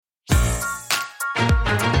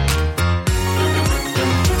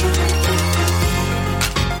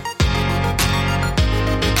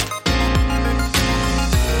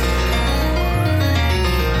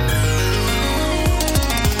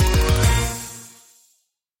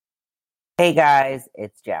Hey guys,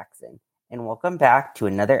 it's Jackson, and welcome back to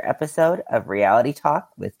another episode of Reality Talk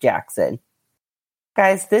with Jackson.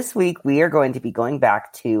 Guys, this week we are going to be going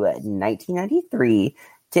back to 1993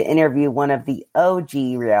 to interview one of the OG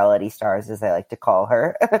reality stars, as I like to call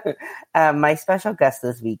her. My special guest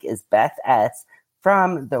this week is Beth S.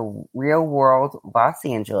 from The Real World Los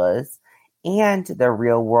Angeles and The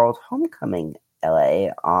Real World Homecoming LA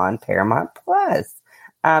on Paramount Plus.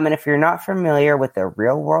 And if you're not familiar with the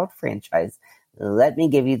Real World franchise, let me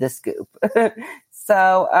give you the scoop.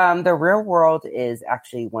 So the Real World is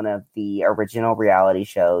actually one of the original reality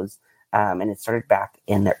shows, and it started back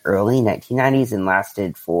in the early 1990s and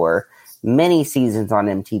lasted for many seasons on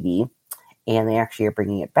MTV. And they actually are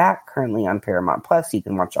bringing it back currently on Paramount Plus. You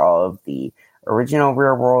can watch all of the original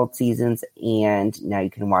Real World seasons, and now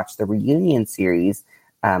you can watch the reunion series,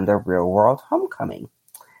 The Real World Homecoming.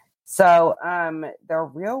 So, The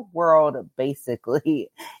Real World, basically,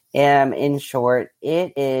 in short,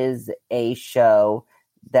 it is a show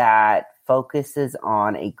that focuses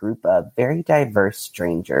on a group of very diverse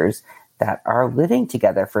strangers that are living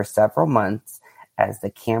together for several months as the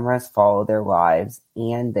cameras follow their lives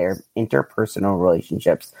and their interpersonal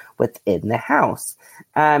relationships within the house.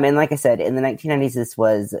 And like I said, in the 1990s, this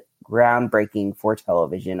was groundbreaking for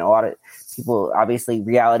television. A lot of people, obviously,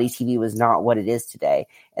 reality TV was not what it is today.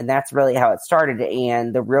 And that's really how it started.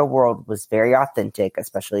 And The Real World was very authentic,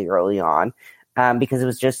 especially early on, because it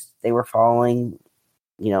was just, they were following,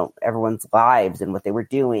 everyone's lives and what they were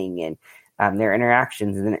doing and their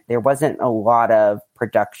interactions. And there wasn't a lot of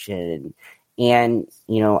production. And,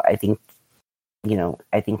 I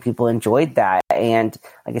think people enjoyed that. And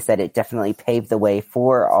like I said, it definitely paved the way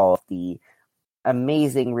for all of the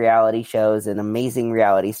amazing reality shows and amazing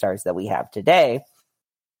reality stars that we have today.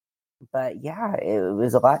 But yeah, it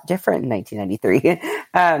was a lot different in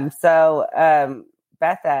 1993. So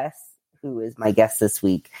Beth S., who is my guest this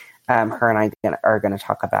week, her and I are going to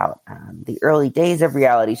talk about the early days of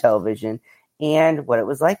reality television and what it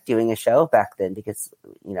was like doing a show back then, because,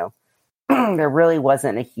 there really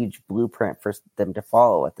wasn't a huge blueprint for them to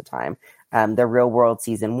follow at the time. The Real World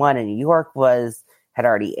season 1 in New York had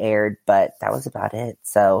already aired, but that was about it.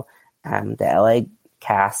 So the LA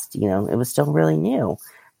cast, it was still really new.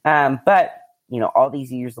 But all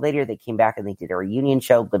these years later, they came back and they did a reunion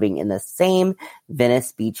show living in the same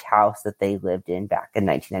Venice Beach house that they lived in back in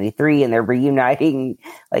 1993. And they're reuniting.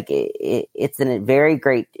 Like it's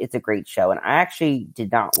a great show. And I actually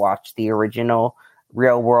did not watch the original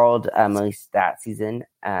Real World, at least that season,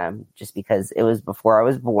 just because it was before I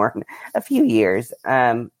was born, a few years.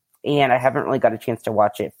 And I haven't really got a chance to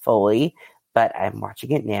watch it fully, but I'm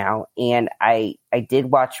watching it now. And I did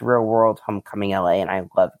watch Real World Homecoming LA, and I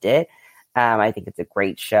loved it. I think it's a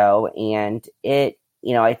great show. And it,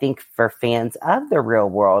 I think for fans of the Real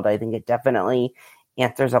World, I think it definitely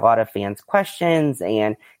answers a lot of fans' questions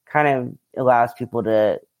and kind of allows people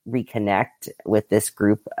to reconnect with this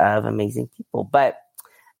group of amazing people. But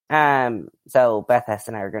so Beth S.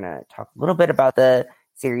 and I are going to talk a little bit about the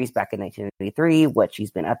series back in 1993, what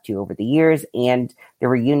she's been up to over the years, and the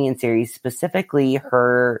reunion series, specifically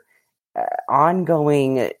her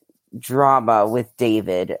ongoing drama with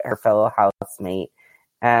David, her fellow housemate,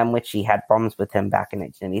 which she had problems with him back in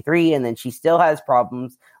 1993, and then she still has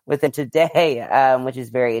problems with him today, which is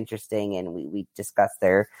very interesting, and we discuss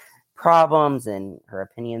their problems and her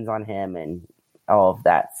opinions on him and all of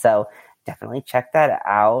that. So definitely check that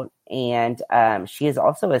out. And she is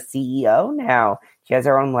also a CEO now. She has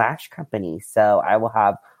her own lash company. So I will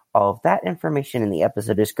have all of that information in the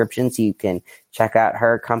episode description so you can check out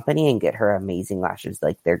her company and get her amazing lashes.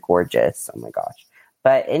 Like, they're gorgeous. Oh my gosh.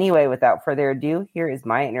 But anyway, without further ado, here is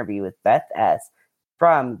my interview with Beth S.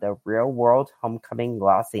 from The Real World Homecoming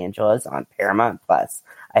Los Angeles on Paramount Plus.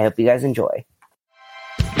 I hope you guys enjoy.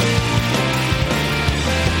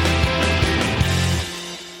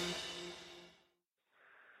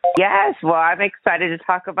 Yes, well, I'm excited to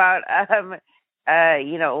talk about, a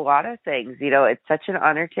lot of things. It's such an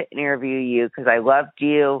honor to interview you because I loved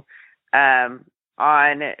you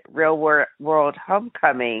on Real World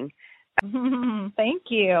Homecoming. Thank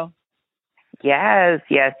you. Yes.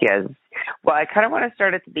 Well, I kind of want to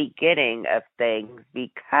start at the beginning of things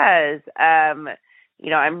because, I'm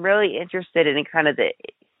really interested in kind of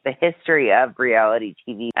the history of reality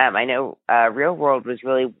TV. I know Real World was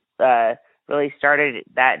really started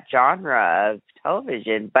that genre of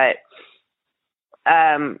television, but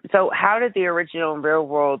So how did the original Real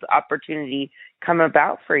World opportunity come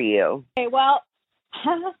about for you? Okay, well,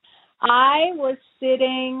 I was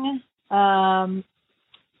sitting, I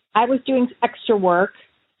was doing extra work,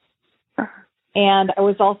 and I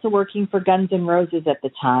was also working for Guns N' Roses at the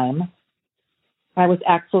time. I was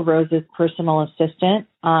Axl Rose's personal assistant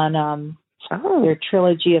on their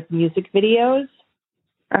trilogy of music videos.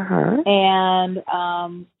 And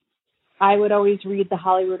I would always read the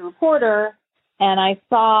Hollywood Reporter, and I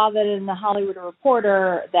saw that in the Hollywood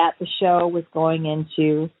Reporter that the show was going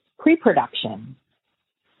into pre-production.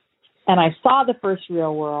 And I saw the first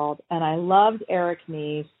Real World, and I loved Eric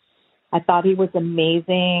Nies. I thought he was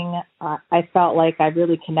amazing. I felt like I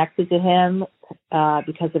really connected to him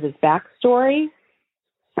because of his backstory.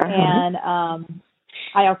 And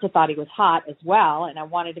I also thought he was hot as well, and I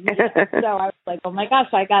wanted to meet him. So I was like, oh my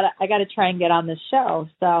gosh, I gotta try and get on this show.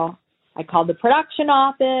 So I called the production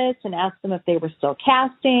office and asked them if they were still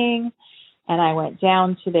casting. And I went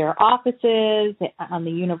down to their offices on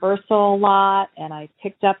the Universal lot, and I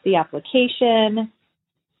picked up the application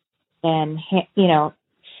and,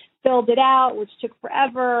 filled it out, which took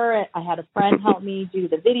forever. I had a friend help me do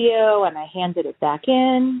the video, and I handed it back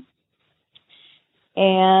in.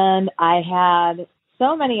 And I had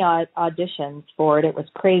so many auditions for it. It was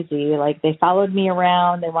crazy. Like, they followed me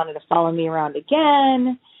around. They wanted to follow me around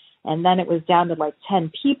again. And then it was down to like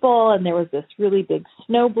 10 people, and there was this really big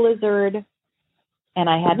snow blizzard, and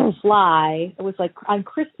I had to fly. It was like on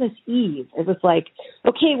Christmas Eve. It was like,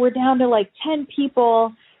 okay, we're down to like 10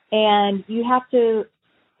 people, and you have to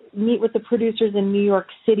meet with the producers in New York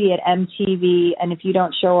City at MTV, and if you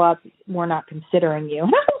don't show up, we're not considering you.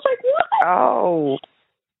 And I was like, what? Oh.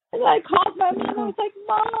 And I called my mom. I was like,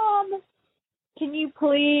 Mom, can you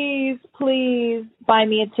please buy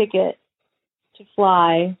me a ticket to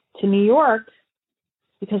fly to New York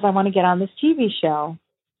because I want to get on this TV show?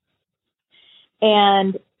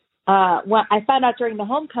 And when I found out during the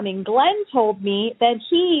homecoming, Glenn told me that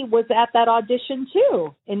he was at that audition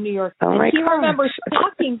too in New York. Oh, and he remembers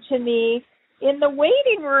talking to me in the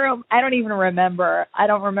waiting room. I don't even remember. I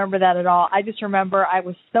don't remember that at all. I just remember I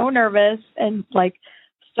was so nervous and like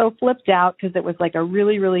so flipped out because it was like a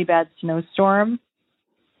really, really bad snowstorm.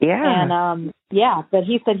 Yeah. And but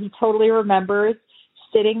he said he totally remembers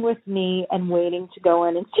sitting with me and waiting to go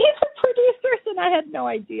in and see the producers, and I had no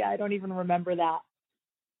idea. I don't even remember that.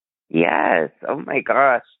 Yes. Oh my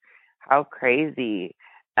gosh. How crazy.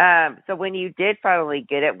 So when you did finally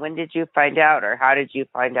get it, when did you find out, or how did you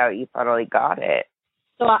find out you finally got it?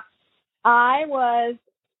 So I was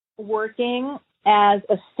working as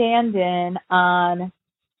a stand-in on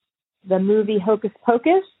the movie Hocus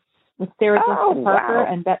Pocus with Sarah Jessica Parker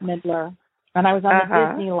and Bette Midler. And I was on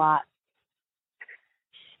the Disney lot.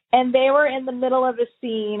 And they were in the middle of a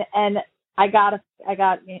scene, and I got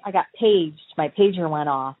paged. My pager went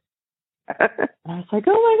off. And I was like,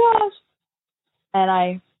 oh my gosh.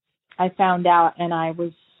 And I found out, and I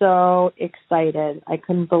was so excited. I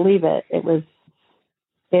couldn't believe it.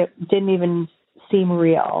 It didn't even seem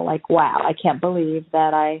real. Like, wow, I can't believe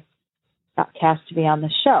that I got cast to be on the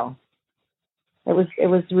show. It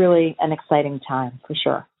was really an exciting time, for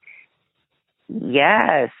sure.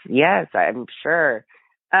 Yes, I'm sure.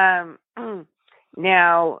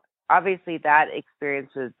 Now, obviously, that experience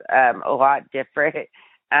was a lot different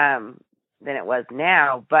than it was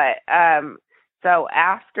now. But so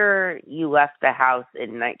after you left the house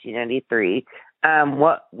in 1993,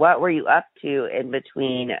 what were you up to in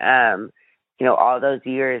between? All those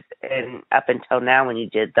years and up until now when you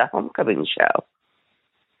did the homecoming show.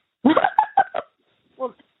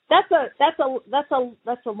 Well, that's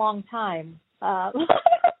a long time.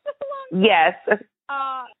 Yes.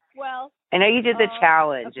 Well, I know you did the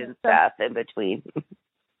challenge and stuff in between.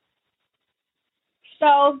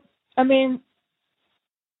 So, I mean,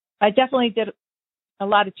 I definitely did a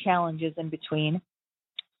lot of challenges in between.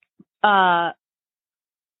 But,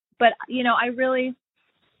 I really,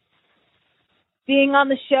 being on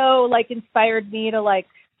the show, inspired me to,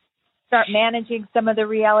 start managing some of the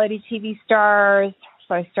reality TV stars.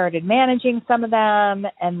 So I started managing some of them,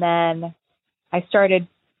 and then I started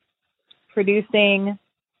producing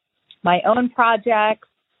my own projects.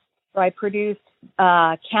 So I produced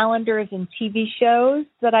calendars and TV shows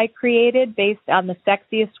that I created based on the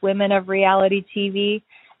sexiest women of reality TV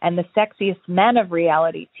and the sexiest men of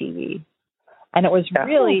reality TV. And it was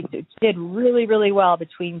it did really, really well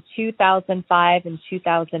between 2005 and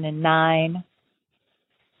 2009.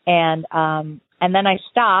 And then I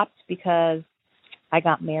stopped because I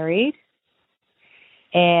got married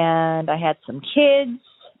and I had some kids,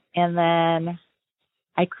 and then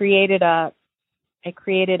I created a I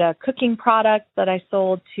created a cooking product that I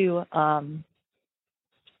sold to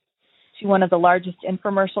one of the largest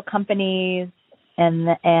infomercial companies, and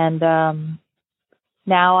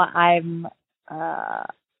now I'm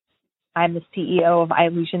the CEO of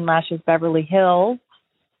Illusion Lashes Beverly Hills.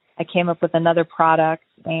 I came up with another product,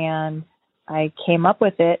 and I came up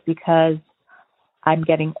with it because I'm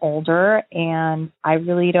getting older, and I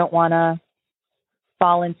really don't want to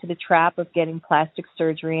fall into the trap of getting plastic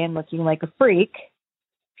surgery and looking like a freak.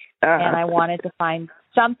 And I wanted to find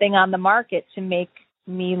something on the market to make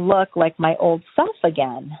me look like my old self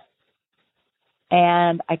again.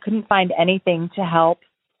 And I couldn't find anything to help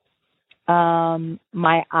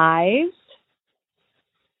my eyes.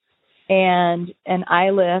 And an eye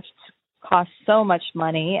lift costs so much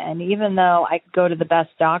money. And even though I could go to the best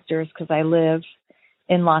doctors because I live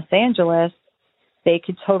in Los Angeles, they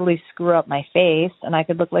could totally screw up my face and I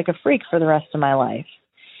could look like a freak for the rest of my life.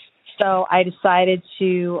 So I decided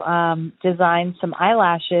to design some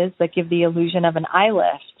eyelashes that give the illusion of an eye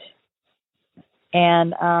lift.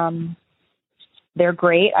 And they're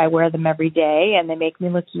great. I wear them every day and they make me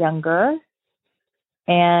look younger.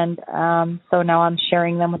 And so now I'm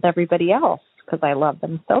sharing them with everybody else because I love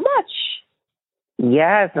them so much.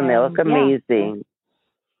 Yes, and they look amazing.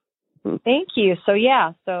 Yeah. Thank you. So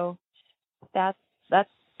so that's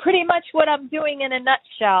pretty much what I'm doing in a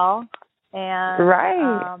nutshell. And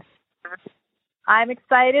right. I'm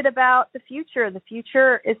excited about the future. The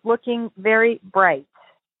future is looking very bright.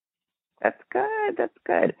 That's good. That's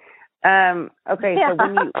good. Okay, yeah.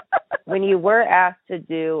 So when you were asked to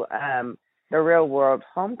do the Real World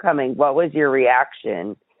Homecoming, what was your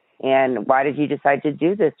reaction, and why did you decide to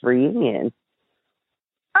do this reunion?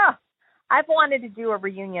 I've wanted to do a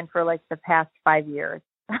reunion for like the past 5 years.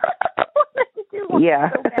 I wanted to do one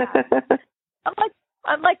so bad.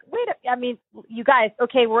 I'm like, I mean, you guys,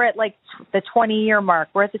 okay, we're at like the 20-year mark.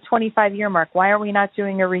 We're at the 25-year mark. Why are we not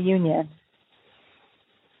doing a reunion?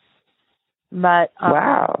 But,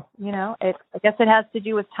 wow. I guess it has to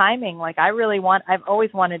do with timing. Like, I've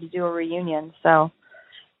always wanted to do a reunion. So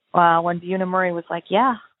when Buna Murray was like,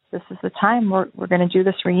 yeah, this is the time we're going to do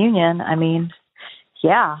this reunion. I mean,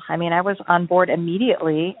 I was on board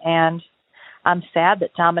immediately, and I'm sad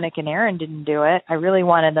that Dominic and Aaron didn't do it. I really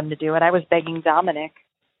wanted them to do it. I was begging Dominic,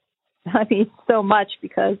 so much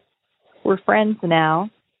because we're friends now,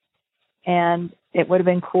 and it would have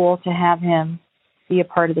been cool to have him be a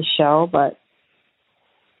part of the show, but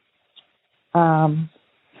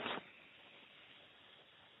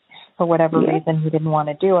for whatever reason, he didn't want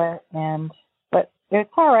to do it. But it's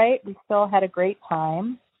all right. We still had a great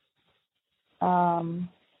time.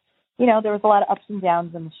 There was a lot of ups and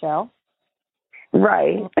downs in the show.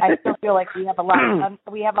 Right. I still feel like we have a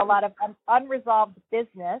lot of unresolved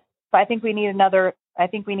business. So I think we need another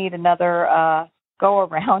go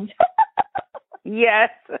around. Yes.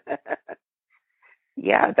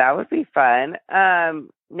 Yeah, that would be fun.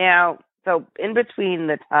 Now, so in between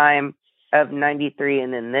the time of 93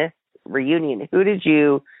 and then this reunion, who did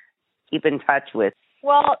you keep in touch with?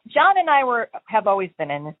 Well, John and I have always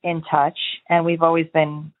been in touch, and we've always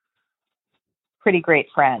been pretty great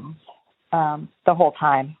friends the whole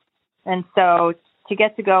time. And so to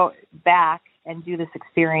get to go back and do this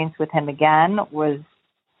experience with him again was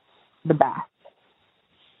the best.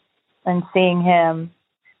 And seeing him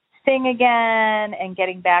sing again and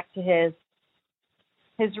getting back to his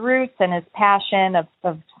roots and his passion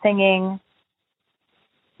of singing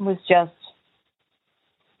was just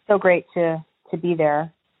so great to be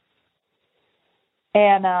there.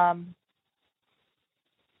 And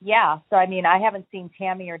so I mean, I haven't seen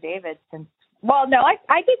Tammy or David since. Well, no,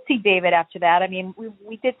 I did see David after that. I mean,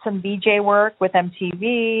 we did some VJ work with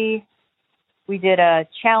MTV. We did a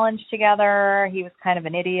challenge together. He was kind of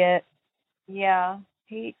an idiot. Yeah,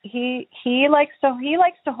 he likes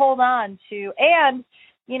to hold on to, and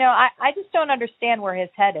I just don't understand where his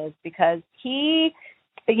head is, because he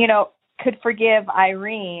could forgive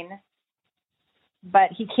Irene,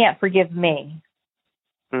 but he can't forgive me,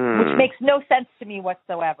 which makes no sense to me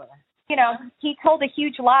whatsoever. He told a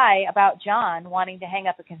huge lie about John wanting to hang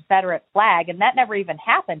up a Confederate flag, and that never even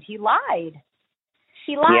happened. He lied.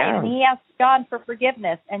 And he asked John for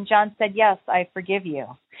forgiveness, and John said, yes, I forgive you.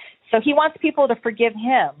 So he wants people to forgive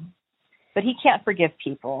him, but he can't forgive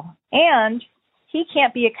people. And he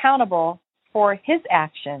can't be accountable for his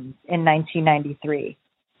actions in 1993.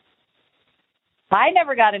 I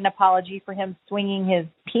never got an apology for him swinging his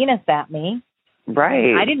penis at me.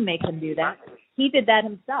 Right. I didn't make him do that. He did that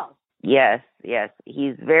himself. Yes.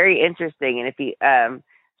 He's very interesting. And if he, I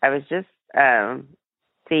was just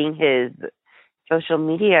seeing his social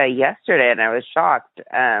media yesterday, and I was shocked.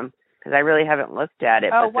 because I really haven't looked at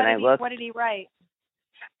it. Oh, but then what did he write?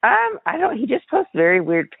 I don't. He just posts very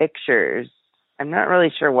weird pictures. I'm not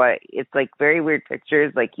really sure what. It's like very weird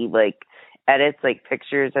pictures. Like he like edits like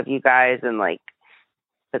pictures of you guys and like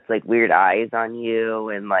puts like weird eyes on you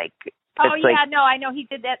and like. Oh yeah, no, I know he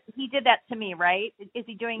did that. He did that to me, right? Is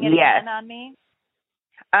he doing it again on me?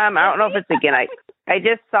 I don't know if it's again. I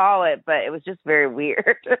just saw it, but it was just very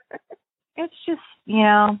weird. It's just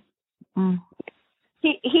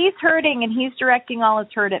He's hurting, and he's directing all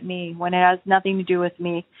his hurt at me when it has nothing to do with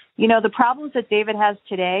me. The problems that David has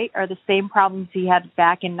today are the same problems he had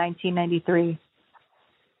back in 1993.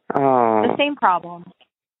 Oh. The same problems.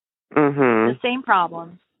 Mm-hmm. The same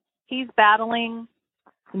problems. He's battling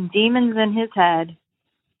some demons in his head,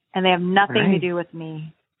 and they have nothing to do with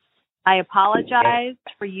me. I apologize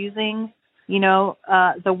for using,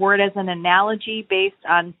 the word as an analogy based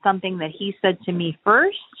on something that he said to me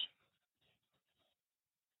first.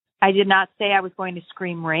 I did not say I was going to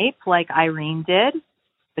scream rape like Irene did,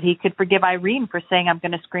 but he could forgive Irene for saying I'm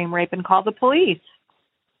going to scream rape and call the police.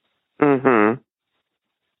 Mm-hmm.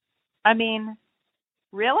 I mean,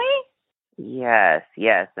 really? Yes,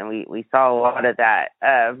 and we saw a lot of that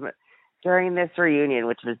during this reunion,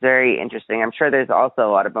 which was very interesting. I'm sure there's also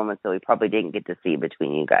a lot of moments that we probably didn't get to see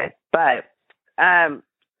between you guys. But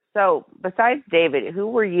so besides David, who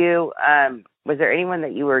were you? Was there anyone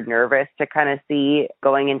that you were nervous to kind of see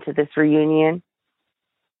going into this reunion?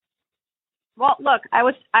 Well, look, I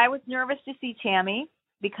was nervous to see Tammy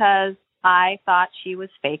because I thought she was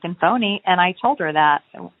fake and phony, and I told her that,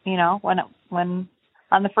 when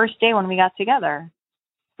on the first day when we got together.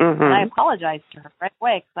 Mm-hmm. And I apologized to her right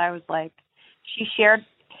away because I was like, she shared.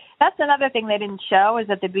 That's another thing they didn't show is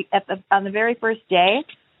on the very first day,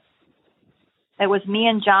 it was me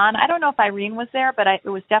and John. I don't know if Irene was there, but it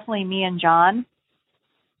was definitely me and John.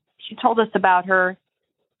 She told us about her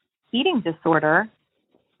eating disorder.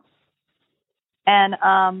 And,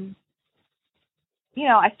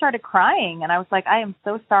 I started crying, and I was like, I am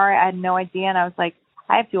so sorry. I had no idea. And I was like,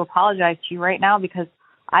 I have to apologize to you right now because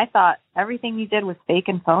I thought everything you did was fake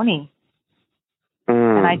and phony.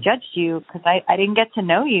 And I judged you because I didn't get to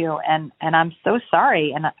know you. And I'm so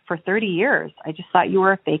sorry. And for 30 years, I just thought you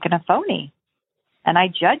were a fake and a phony. And I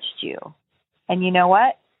judged you. And you know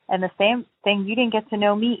what? And the same thing, you didn't get to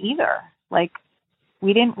know me either. Like,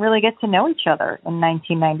 we didn't really get to know each other in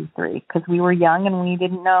 1993 because we were young and we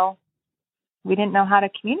didn't know how to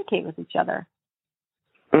communicate with each other.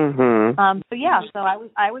 Mm-hmm. So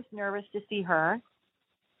I was nervous to see her.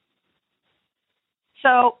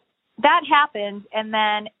 So that happened, and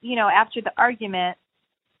then, after the argument,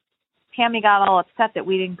 Tammy got all upset that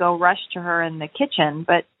we didn't go rush to her in the kitchen,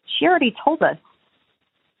 but she already told us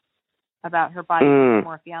about her body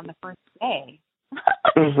dysmorphia on the first day.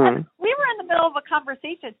 Mm-hmm. We were in the middle of a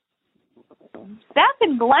conversation. Beth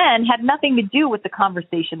and Glenn had nothing to do with the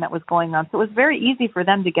conversation that was going on, so it was very easy for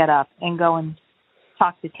them to get up and go and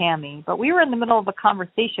talk to Tammy. But we were in the middle of a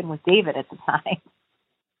conversation with David at the time.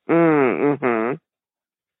 Mm-hmm.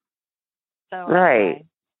 So, right. Anyway.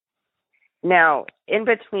 Now, in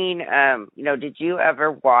between, did you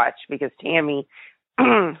ever watch, because Tammy,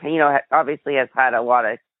 obviously has had a lot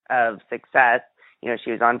of success.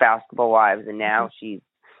 She was on Basketball Wives, and now she's,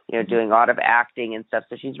 doing a lot of acting and stuff.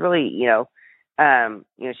 So she's really,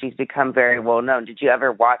 she's become very well known. Did you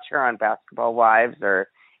ever watch her on Basketball Wives or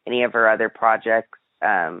any of her other projects?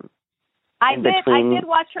 I did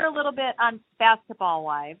watch her a little bit on Basketball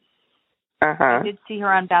Wives. Uh-huh. I did see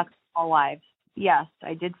her on Basketball Wives. Yes,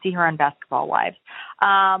 I did see her on Basketball Wives.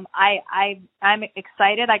 I'm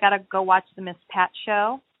excited. I got to go watch the Miss Pat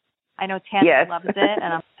show. I know Tammy loves it,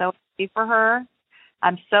 and I'm so happy for her.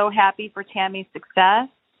 I'm so happy for Tammy's success,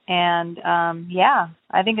 and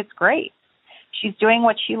I think it's great. She's doing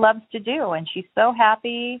what she loves to do, and she's so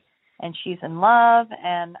happy, and she's in love,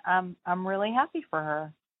 and I'm really happy for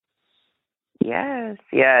her. Yes.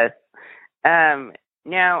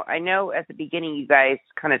 Now, I know at the beginning you guys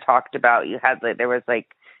kind of talked about there was like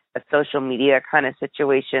a social media kind of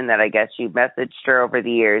situation that I guess you messaged her over the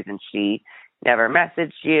years and she never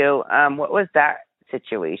messaged you. What was that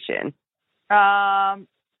situation?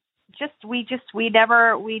 We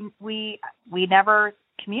never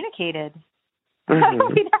communicated.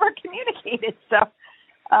 Mm-hmm. We never communicated. So,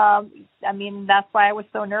 that's why I was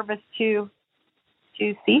so nervous to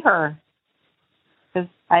see her because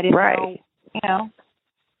I didn't know,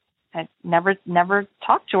 I never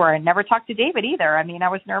talked to her and never talked to David either. I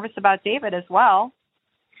was nervous about David as well.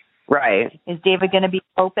 Right. Is David going to be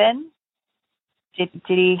open? Did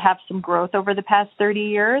he have some growth over the past 30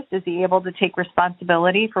 years? Is he able to take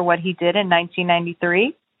responsibility for what he did in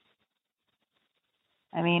 1993?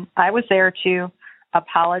 I mean, I was there to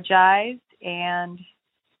apologize and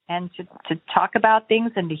to talk about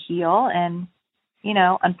things and to heal. And,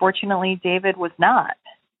 unfortunately, David was not.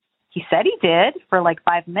 He said he did for like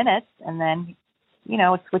 5 minutes, and then,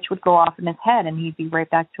 a switch would go off in his head and he'd be right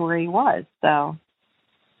back to where he was. So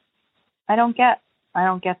I don't get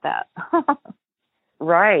that.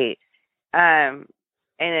 Right. And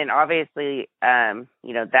then obviously,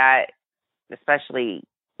 that, especially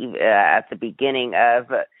at the beginning of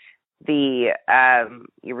the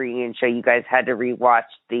reunion show, you guys had to rewatch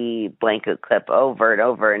the blanket clip over and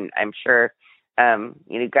over. And I'm sure,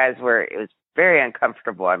 you guys it was very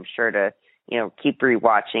uncomfortable, I'm sure, to, keep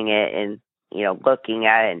rewatching it and, looking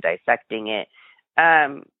at it and dissecting it.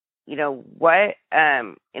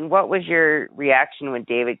 What was your reaction when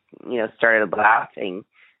David, started laughing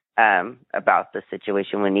about the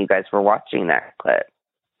situation when you guys were watching that clip?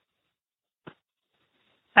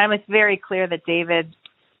 It's very clear that David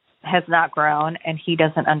has not grown and he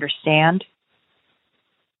doesn't understand.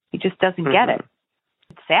 He just doesn't get it.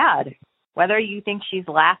 It's sad. Whether you think she's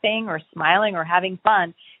laughing or smiling or having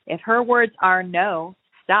fun, if her words are no,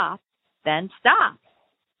 stop, then stop.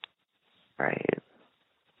 Right.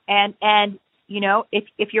 And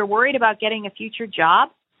if you're worried about getting a future job,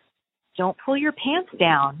 don't pull your pants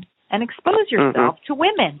down and expose yourself to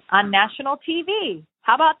women on national TV.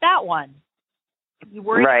 How about that one? If you're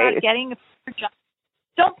worried about getting a future job,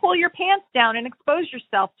 don't pull your pants down and expose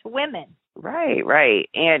yourself to women. Right.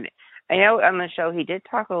 And I know on the show he did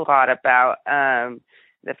talk a lot about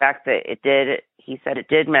the fact that he said it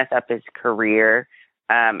did mess up his career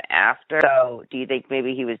after. So do you think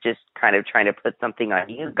maybe he was just kind of trying to put something on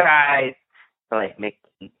you guys to like make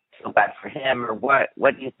you feel bad for him, or what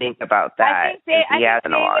do you think about that?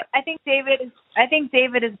 I think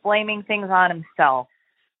David is blaming things on himself.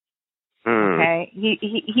 Okay,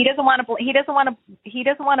 he doesn't want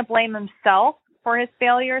to blame himself for his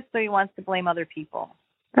failures, so he wants to blame other people.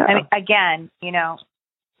 Uh-oh. I mean, again,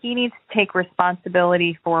 he needs to take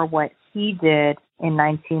responsibility for what he did in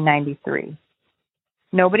 1993.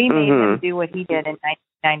 Nobody made him do what he did in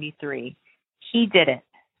 1993. He did it.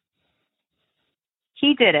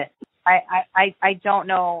 I don't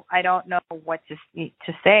know what to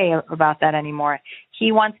say about that anymore.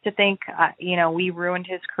 He wants to think, we ruined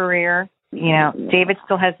his career. David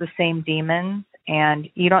still has the same demons, and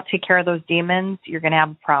you don't take care of those demons, you're going to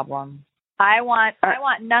have a problem. I want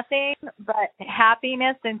nothing but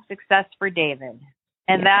happiness and success for David.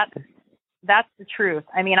 And that's the truth.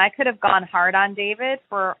 I mean, I could have gone hard on David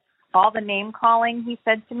for all the name calling he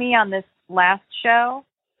said to me on this last show.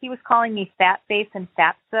 He was calling me fat face and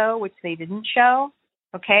fatso, which they didn't show.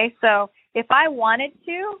 Okay, so if I wanted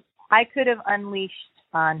to, I could have unleashed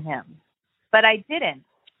on him. But I didn't,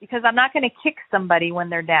 because I'm not going to kick somebody when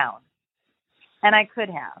they're down. And I could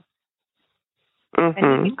have.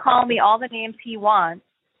 And he can call me all the names he wants.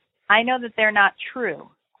 I know that they're not true.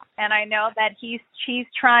 And I know that he's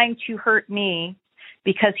trying to hurt me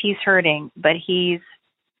because he's hurting, but it's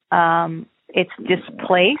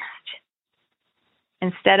displaced.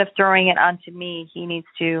 Instead of throwing it onto me, he needs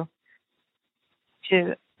to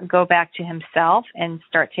go back to himself and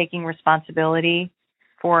start taking responsibility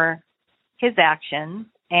for his actions.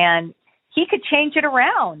 And he could change it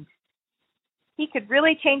around. He could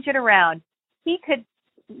really change it around. He could,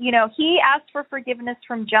 he asked for forgiveness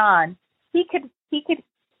from John. He could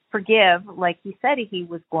forgive, like he said he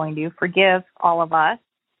was going to, forgive all of us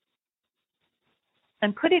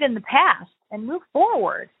and put it in the past and move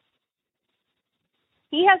forward.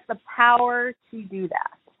 He has the power to do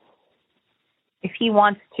that if he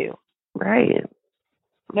wants to. Right.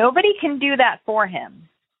 Nobody can do that for him.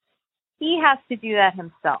 He has to do that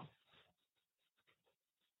himself.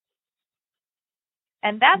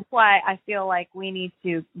 And that's why I feel like we need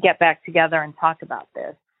to get back together and talk about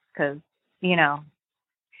this, because, and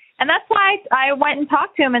that's why I went and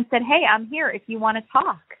talked to him and said, hey, I'm here if you want to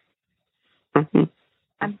talk.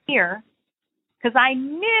 I'm here because I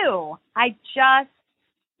just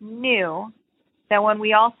knew that when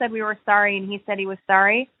we all said we were sorry and he said he was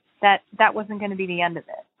sorry, that wasn't going to be the end of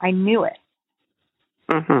it. I knew it.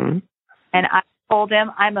 And I told him,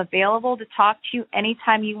 I'm available to talk to you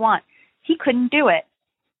anytime you want. He couldn't do it.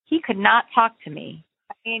 He could not talk to me.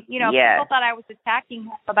 I mean, people thought I was attacking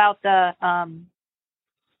him about the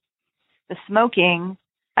smoking.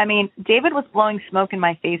 I mean, David was blowing smoke in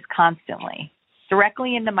my face constantly,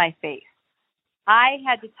 directly into my face. I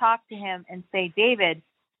had to talk to him and say, David,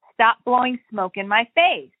 stop blowing smoke in my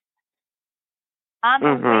face. On the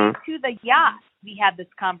way to the yacht, we had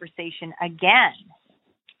this conversation again.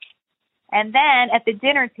 And then at the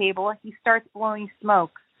dinner table, he starts blowing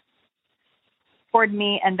smoke. toward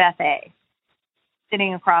me and Beth A.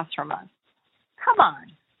 sitting across from us. Come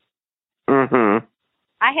on. Mm-hmm.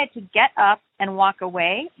 I had to get up and walk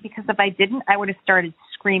away because if I didn't, I would have started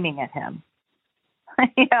screaming at him.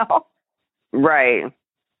 You know? Right.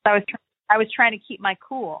 I was trying to keep my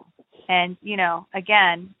cool. And, you know,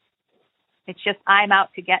 again, it's just I'm out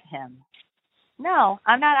to get him. No,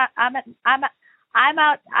 I'm not. I'm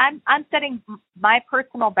out. I'm setting my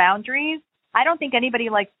personal boundaries. I don't think anybody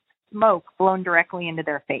likes smoke blown directly into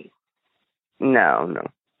their face. No.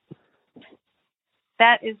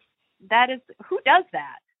 That is who does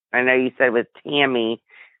that? I know you said with Tammy,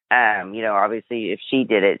 you know, obviously if she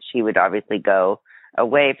did it, she would obviously go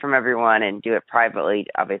away from everyone and do it privately.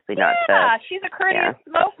 Obviously not to. Yeah, she's a courteous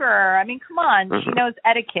smoker. I mean, come on, she knows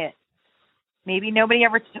etiquette. Maybe nobody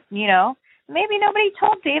ever, maybe nobody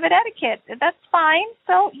told David etiquette. That's fine.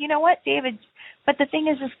 So you know what, David? But the thing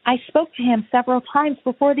is I spoke to him several times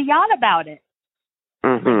before the yacht about it.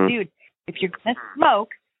 Mm-hmm. Like, dude, if you're gonna smoke,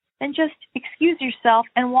 then just excuse yourself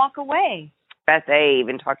and walk away. Beth A.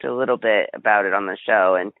 even talked a little bit about it on the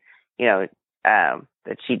show, and you know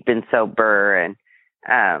that she'd been sober, and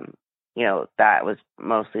you know that was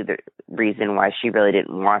mostly the reason why she really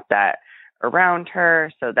didn't want that around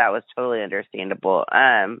her. So that was totally understandable.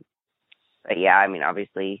 But yeah, I mean,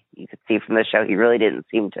 obviously you could see from the show he really didn't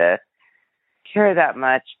seem to care that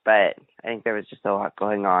much. But I think there was just a lot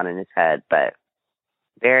going on in his head. But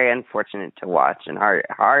very unfortunate to watch and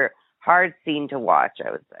hard scene to watch,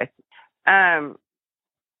 I would say.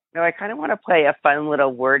 No, I kind of want to play a fun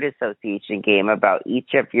little word association game about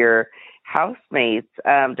each of your housemates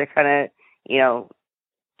to kind of, you know,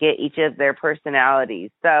 get each of their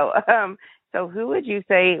personalities. So who would you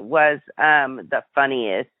say was the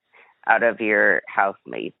funniest out of your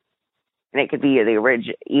housemates? And it could be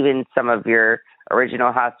even some of your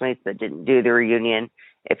original housemates that didn't do the reunion.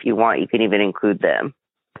 If you want, you can even include them.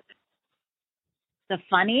 The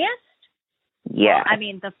funniest? Yeah. Well, I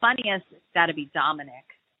mean, the funniest has got to be Dominic.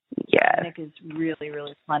 Yeah. Dominic is really,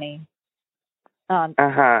 really funny.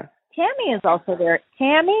 Tammy is also there.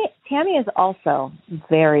 Tammy is also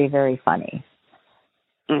very, very funny.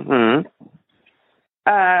 Mm-hmm.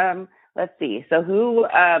 Let's see. So who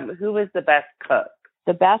was the best cook?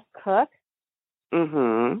 The best cook?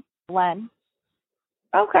 Mm-hmm. Glenn.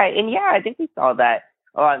 Okay, and yeah, I think we saw that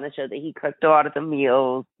on the show that he cooked a lot of the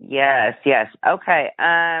meals. Yes. Okay.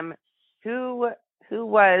 Who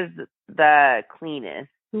was the cleanest?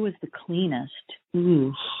 Who was the cleanest?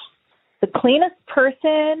 Ooh. The cleanest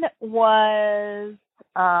person was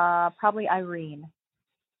probably Irene.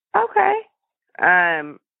 Okay.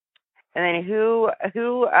 And then who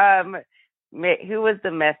was the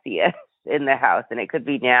messiest in the house? And it could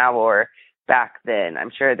be now or back then.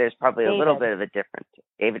 I'm sure there's probably David. A little bit of a difference.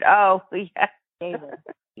 David. Oh, yes. David.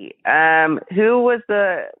 Who was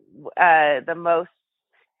the most?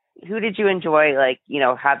 Who did you enjoy, like, you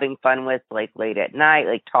know, having fun with, like, late at night,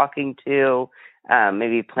 like talking to,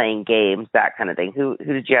 maybe playing games, that kind of thing? Who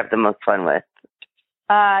did you have the most fun with?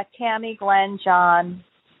 Tammy, Glenn, John,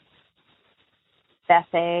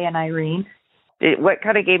 Beth A, and Irene. What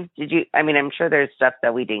kind of games did you? I mean, I'm sure there's stuff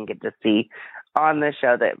that we didn't get to see on the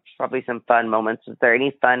show. That probably some fun moments. Was there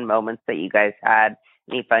any fun moments that you guys had?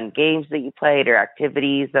 Any fun games that you played or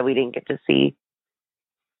activities that we didn't get to see?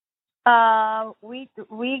 We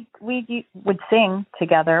would sing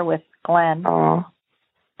together with Glenn. Oh,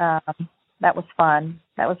 that was fun.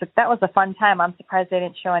 That was a fun time. I'm surprised they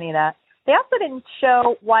didn't show any of that. They also didn't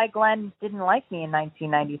show why Glenn didn't like me in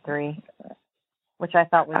 1993, which I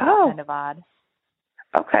thought was kind of odd.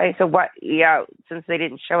 Okay, so what? Yeah, since they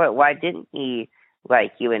didn't show it, why didn't he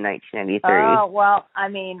like you in 1993? Oh well, I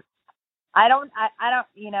mean, I don't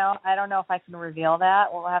know if I can reveal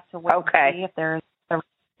that. We'll have to wait and see if there's a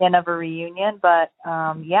end of a reunion. But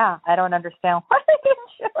yeah, I don't understand why they didn't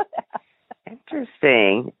show that.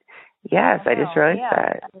 Interesting. Yes, I just realized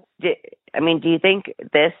that. Do you think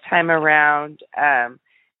this time around,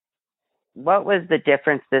 what was the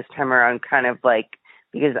difference this time around? Kind of like,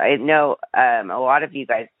 because I know a lot of you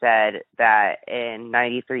guys said that in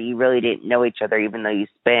 93 you really didn't know each other, even though you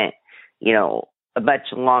spent, you know, a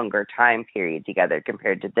much longer time period together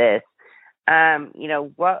compared to this. You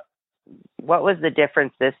know, what was the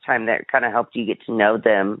difference this time that kind of helped you get to know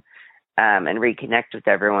them and reconnect with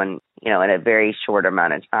everyone, you know, in a very short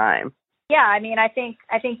amount of time? Yeah, I mean, I think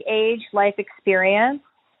age, life experience,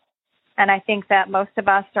 and I think that most of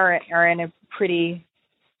us are in a pretty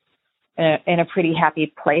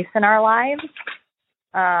happy place in our lives,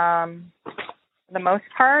 for the most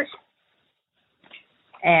part.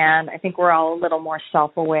 And I think we're all a little more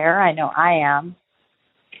self-aware. I know I am.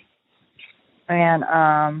 And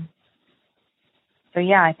So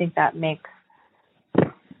yeah, I think that makes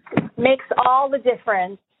all the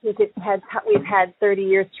difference. We've had 30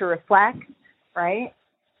 years to reflect, right?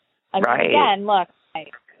 I mean, right. Again, look,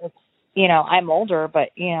 I'm older, but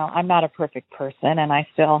I'm not a perfect person, and I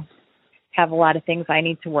still have a lot of things I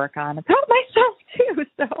need to work on about myself too.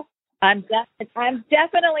 So I'm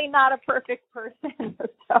definitely not a perfect person.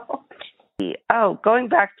 So. Oh, going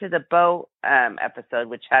back to the boat episode,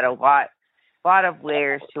 which had a lot of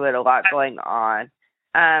layers to it, a lot going on.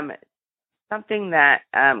 Something that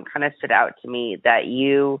kind of stood out to me that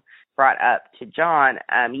you brought up to John,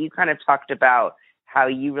 you kind of talked about how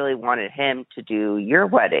you really wanted him to do your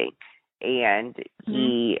wedding, and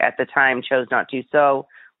he at the time chose not to. So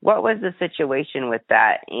what was the situation with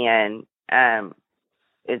that? And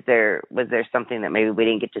was there something that maybe we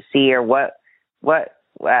didn't get to see, or what was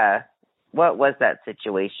that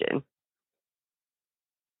situation?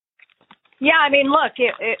 Yeah, I mean, look,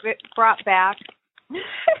 it brought back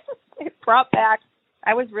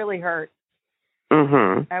I was really hurt.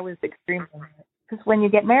 Mm-hmm. I was extremely hurt. Because when you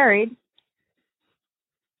get married,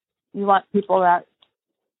 you want people that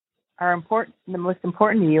are important, the most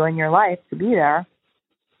important to you in your life, to be there.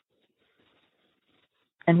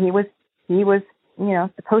 And he was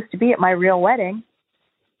supposed to be at my real wedding.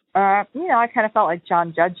 I kind of felt like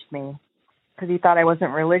John judged me because he thought I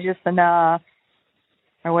wasn't religious enough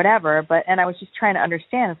or whatever. And I was just trying to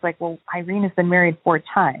understand. It's like, well, Irene has been married 4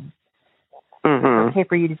 times. Mm-hmm. It's okay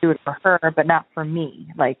for you to do it for her, but not for me.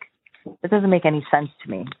 Like, it doesn't make any sense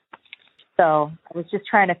to me. So I was just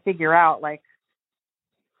trying to figure out, like,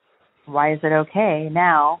 why is it okay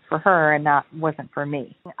now for her and wasn't for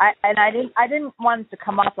me? I didn't want it to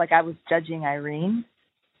come off like I was judging Irene,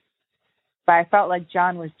 but I felt like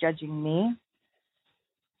John was judging me.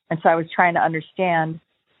 And so I was trying to understand,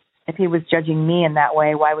 if he was judging me in that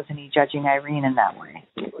way, why wasn't he judging Irene in that way?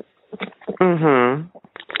 Mm-hmm.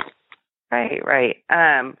 Right.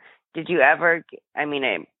 Did you ever,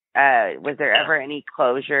 was there ever any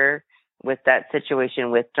closure with that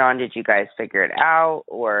situation with John? Did you guys figure it out,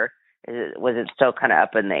 or was it still kind of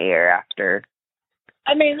up in the air after?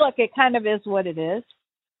 I mean, look, it kind of is what it is.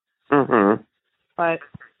 Mm-hmm. But,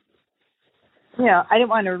 I didn't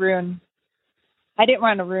want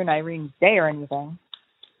to ruin Irene's day or anything.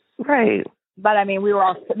 Right. But I mean, we were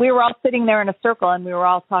all sitting there in a circle, and we were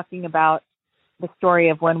all talking about the story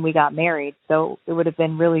of when we got married. So it would have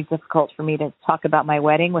been really difficult for me to talk about my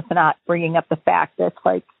wedding with not bringing up the fact that,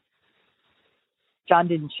 like, John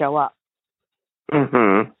didn't show up.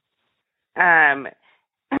 Mm-hmm.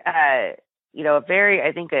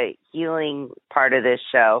 A healing part of this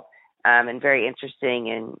show, and very interesting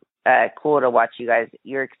and cool to watch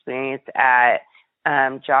your experience at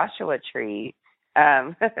Joshua Tree.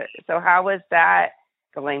 So how was that,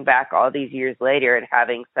 going back all these years later and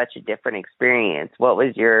having such a different experience? What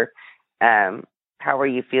was how were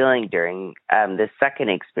you feeling during the second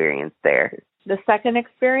experience there? The second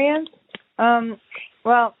experience?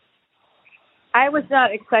 Well, I was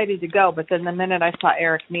not excited to go, but then the minute I saw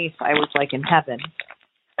Eric Neese, I was like in heaven.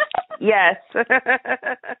 Yes.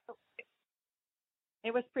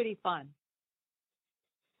 It was pretty fun.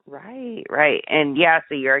 Right. And yeah,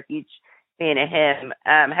 so you're a huge fan of him.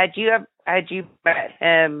 Had you met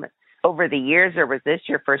him over the years, or was this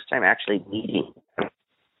your first time actually meeting him?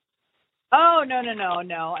 Oh,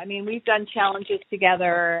 no. I mean, we've done challenges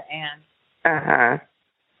together, and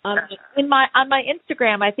on my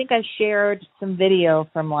Instagram, I think I shared some video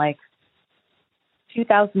from like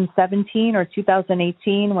 2017 or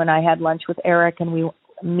 2018 when I had lunch with Eric, and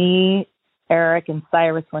Eric, and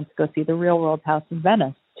Cyrus went to go see the Real World House in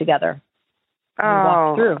Venice together. We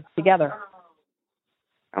walked through together.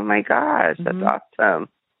 Oh my gosh, that's awesome.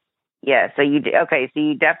 Yeah, so you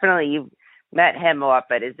you've met him a lot,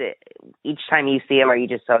 but is it each time you see him, are you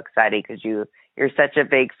just so excited because you're such a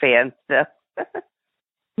big fan still?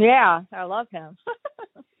 Yeah, I love him.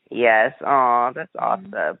 Yes. Oh, that's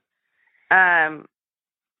awesome.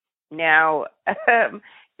 Now,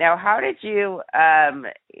 how did you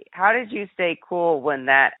stay cool when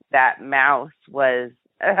that mouse was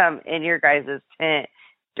in your guys' tent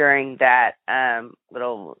during that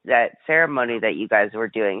that ceremony that you guys were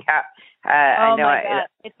doing? My God.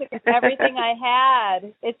 It took everything I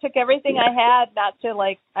had. It took everything I had not to,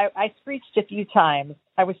 like, I screeched a few times.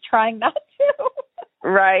 I was trying not to.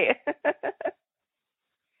 Right.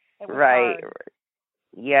 Right. Hard.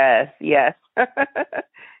 Yes. Yes,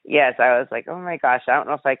 I was like, oh my gosh, I don't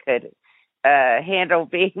know if I could handle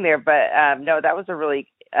being there, but no, that was a really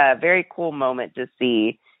very cool moment to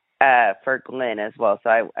see for Glenn as well. So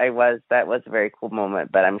that was a very cool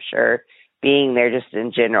moment, but I'm sure being there just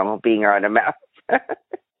in general, being around a mouse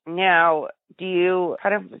Now, do you,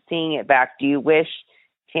 kind of seeing it back, do you wish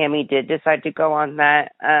Tammy did decide to go on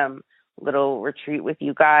that little retreat with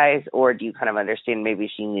you guys, or do you kind of understand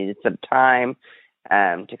maybe she needed some time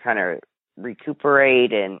to kind of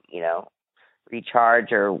recuperate and,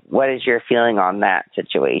 recharge, or what is your feeling on that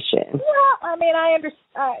situation? Yeah, I mean, I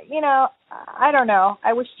understand. I don't know.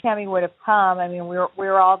 I wish Tammy would have come. I mean, we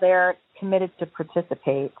were all there, committed to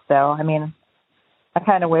participate. So, I mean, I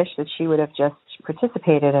kind of wish that she would have just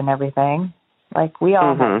participated in everything, like we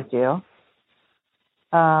all have to do.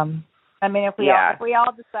 I mean, if we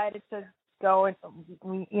all decided to go and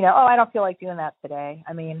I don't feel like doing that today.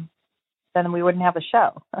 I mean, then we wouldn't have a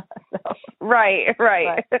show. So, right.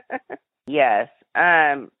 Yes.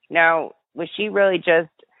 Now, was she really just?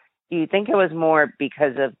 Do you think it was more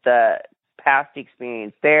because of the past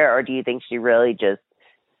experience there, or do you think she really just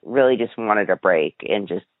wanted a break and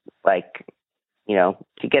just to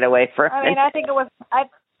get away from? I mean, I think it was.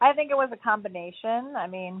 I think it was a combination. I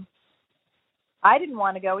mean, I didn't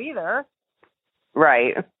want to go either.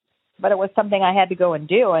 Right. But it was something I had to go and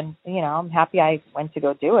do, and I'm happy I went to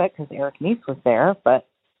go do it because Eric Neese was there. But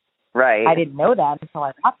right, I didn't know that until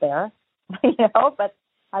I got there. But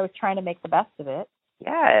I was trying to make the best of it.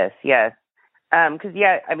 Yes. Because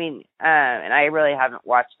I mean, and I really haven't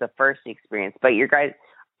watched the first experience, but your guys,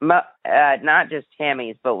 not just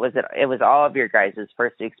Tammy's, but it was all of your guys'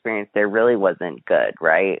 first experience there really wasn't good,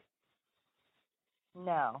 right?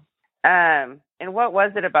 No. And what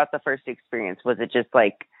was it about the first experience? Was it just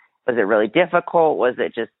was it really difficult? Was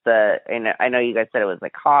it just and I know you guys said it was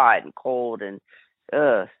hot and cold and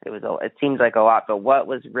it seems like a lot, but what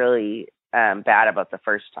was really bad about the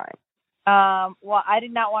first time? Well, I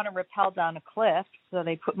did not want to rappel down a cliff, so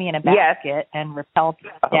they put me in a basket and rappelled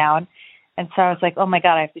down. And so I was like, oh my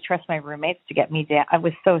God, I have to trust my roommates to get me down. It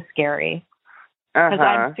was so scary because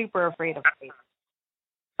I'm super afraid of heights.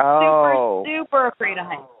 Oh. Super afraid of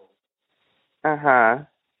heights.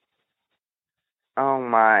 Oh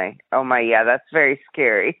my. Yeah, that's very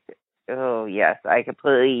scary. Oh yes, I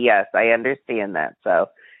understand that. So,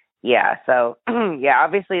 yeah. So, yeah,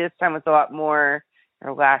 obviously this time was a lot more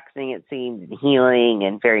relaxing, it seemed, and healing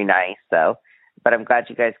and very nice. So, but I'm glad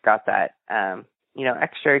you guys got that,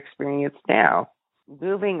 extra experience now.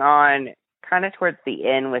 Moving on kind of towards the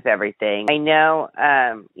end with everything. I know,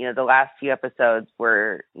 the last few episodes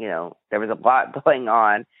were, there was a lot going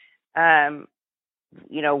on.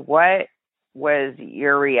 What was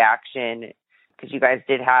your reaction? Because you guys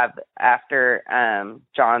did have, after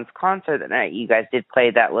John's concert that night, you guys did play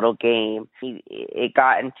that little game. It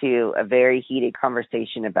got into a very heated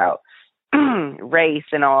conversation about race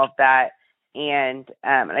and all of that. And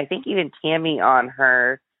I think even Tammy on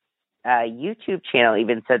her YouTube channel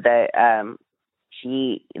even said that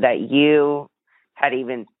you had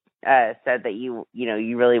even said that you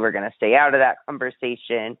really were going to stay out of that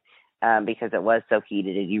conversation because it was so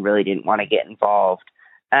heated and you really didn't want to get involved.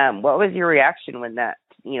 What was your reaction when that,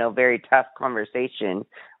 very tough conversation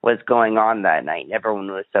was going on that night and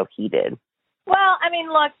everyone was so heated? Well, I mean,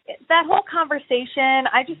 look, that whole conversation,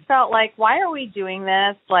 I just felt like, why are we doing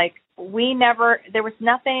this? There was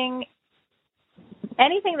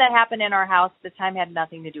anything that happened in our house at the time had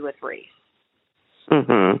nothing to do with race.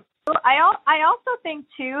 Mm-hmm. I also think,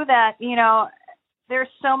 too, that, there's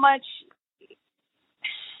so much,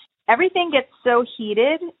 everything gets so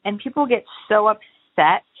heated and people get so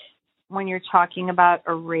upset when you're talking about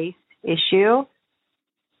a race issue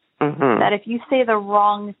that if you say the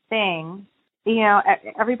wrong thing,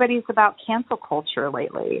 everybody's about cancel culture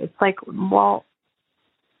lately. It's like, well,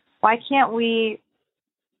 why can't we,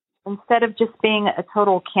 instead of just being a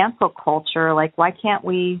total cancel culture, why can't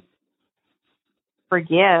we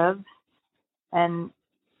forgive and,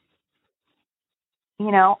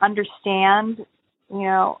 understand,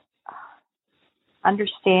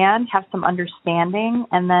 have some understanding,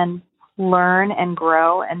 and then learn and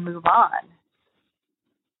grow and move on.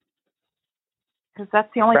 Because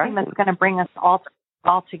that's the only thing that's going to bring us all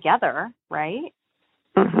together, right?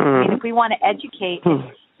 Mm-hmm. I mean, if we want to educate,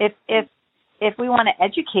 if we want to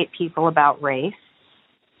educate people about race,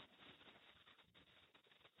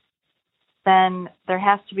 then there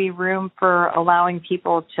has to be room for allowing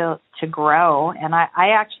people to grow. And I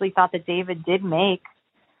actually thought that David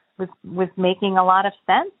was making a lot of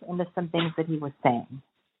sense into some things that he was saying.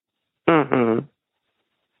 Mm-hmm.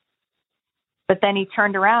 But then he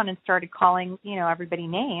turned around and started calling, everybody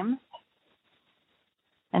names.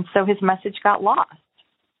 And so his message got lost.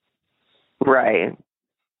 Right.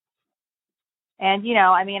 And,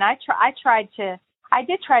 I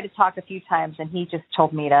did try to talk a few times and he just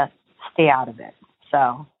told me to stay out of it.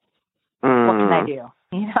 So what can I do?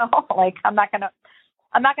 I'm not going to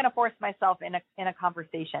I'm not going to force myself in a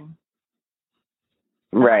conversation.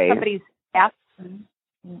 Right. Somebody's asking,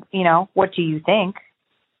 what do you think?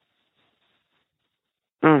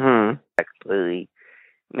 Absolutely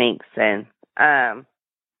makes sense.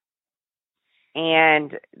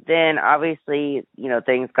 And then obviously,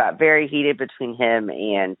 things got very heated between him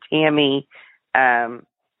and Tammy. And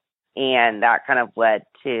that kind of led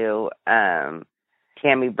to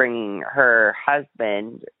Tammy bringing her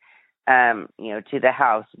husband, to the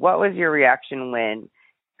house. What was your reaction when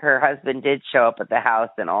her husband did show up at the house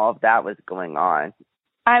and all of that was going on?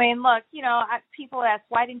 I mean, look, people ask,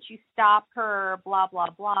 why didn't you stop her, blah, blah,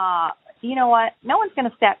 blah. You know what? No one's going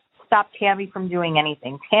to stop Tammy from doing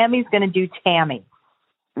anything. Tammy's going to do Tammy.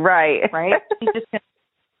 Right. Right? She's just going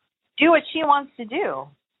to do what she wants to do.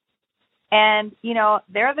 And,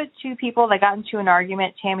 they're the two people that got into an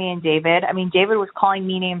argument, Tammy and David. I mean, David was calling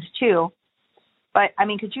me names too. But, I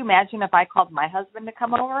mean, could you imagine if I called my husband to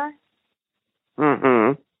come over?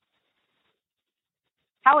 How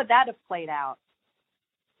would that have played out?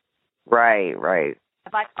 Right.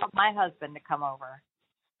 If I called my husband to come over.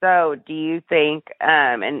 So do you think,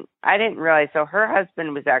 and I didn't realize, so her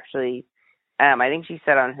husband was actually, I think she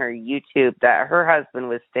said on her YouTube that her husband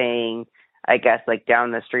was staying, I guess, like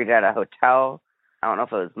down the street at a hotel. I don't know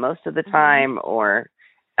if it was most of the time or,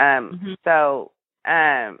 so,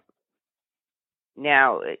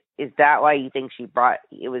 now, is that why you think she brought,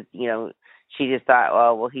 it was, she just thought,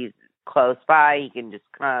 oh, well, he's close by, he can just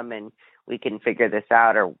come and we can figure this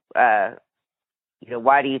out, or,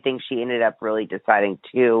 why do you think she ended up really deciding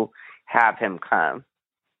to have him come?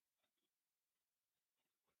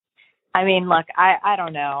 I mean, look, I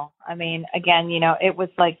don't know. I mean, again, it was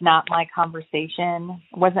like not my conversation.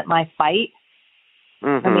 It wasn't my fight.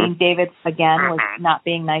 I mean, David, again, was not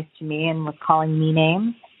being nice to me and was calling me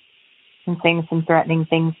names and saying some threatening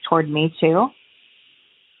things toward me too.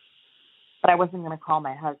 But I wasn't going to call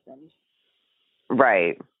my husband.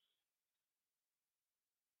 Right.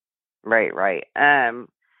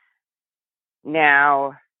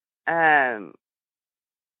 Now,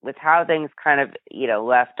 with how things kind of,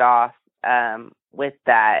 left off, with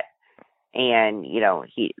that, and,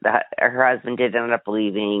 her husband did end up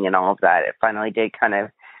leaving and all of that, it finally did kind of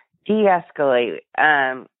de-escalate.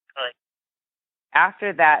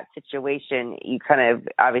 After that situation, you kind of,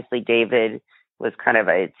 obviously David was kind of,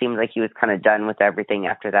 it seemed like he was kind of done with everything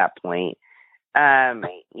after that point.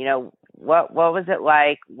 What was it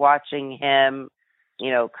like watching him,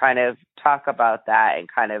 kind of talk about that and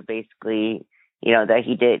kind of basically, that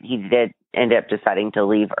he did end up deciding to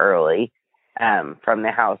leave early, from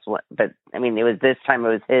the house. But I mean, it was his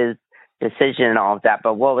decision and all of that,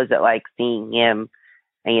 but what was it like seeing him,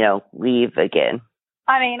 leave again?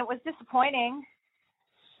 I mean, it was disappointing.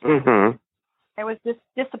 Mm-hmm. It was just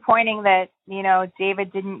disappointing that,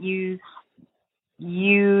 David didn't use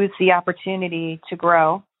the opportunity to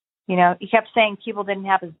grow. He kept saying people didn't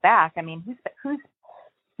have his back. I mean, whose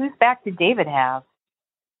back did David have?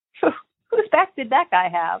 Whose back did that guy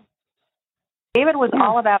have? David was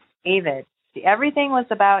all about David. Everything was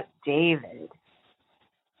about David.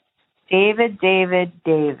 David.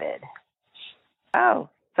 Oh,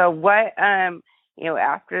 so what,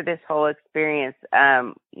 after this whole experience,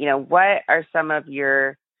 what are some of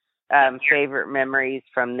your favorite memories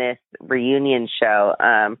from this reunion show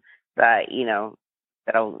that,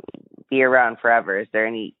 that'll be around forever? Is there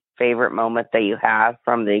any favorite moment that you have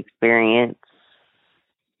from the experience?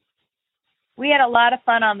 We had a lot of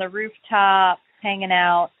fun on the rooftop, hanging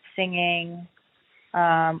out, singing.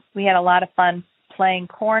 We had a lot of fun playing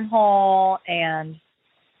cornhole, and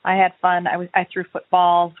I had fun. I threw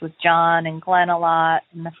footballs with John and Glenn a lot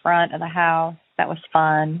in the front of the house. That was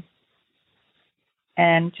fun.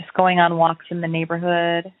 And just going on walks in the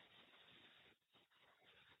neighborhood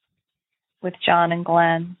with John and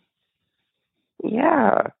Glenn.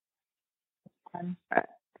 Yeah.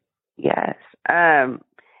 Yes.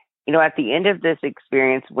 At the end of this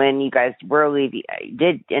experience, when you guys were leaving,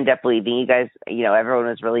 did end up leaving, you guys, everyone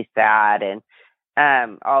was really sad and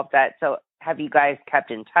all of that. So have you guys kept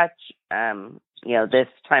in touch, this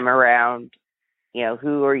time around?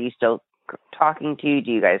 Who are you still talking to?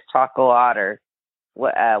 Do you guys talk a lot, or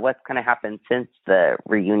what's kind of happened since the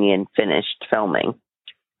reunion finished filming?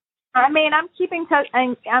 I mean, I'm keeping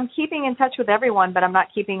in touch with everyone, but I'm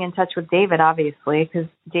not keeping in touch with David, obviously, because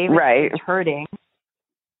David is hurting.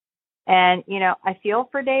 And, I feel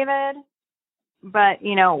for David, but,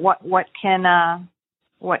 what can I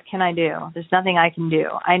do? There's nothing I can do.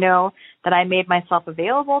 I know that I made myself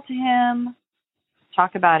available to him,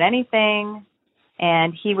 talk about anything,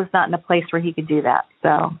 and he was not in a place where he could do that.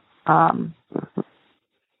 So,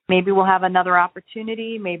 maybe we'll have another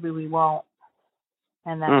opportunity. Maybe we won't.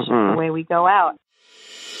 And that's just the way we go out.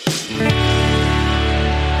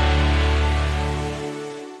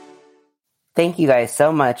 Thank you guys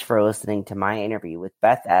so much for listening to my interview with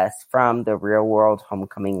Beth S. from The Real World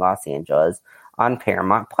Homecoming Los Angeles on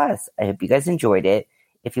Paramount Plus. I hope you guys enjoyed it.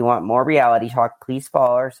 If you want more reality talk, please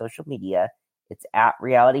follow our social media. It's at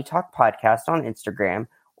Reality Talk Podcast on Instagram,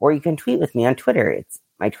 or you can tweet with me on Twitter.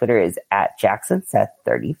 My Twitter is at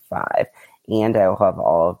JacksonSeth35. And I will have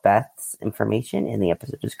all of Beth's information in the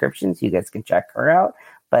episode description so you guys can check her out.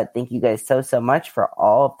 But thank you guys so much for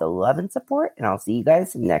all of the love and support, and I'll see you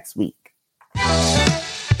guys next week.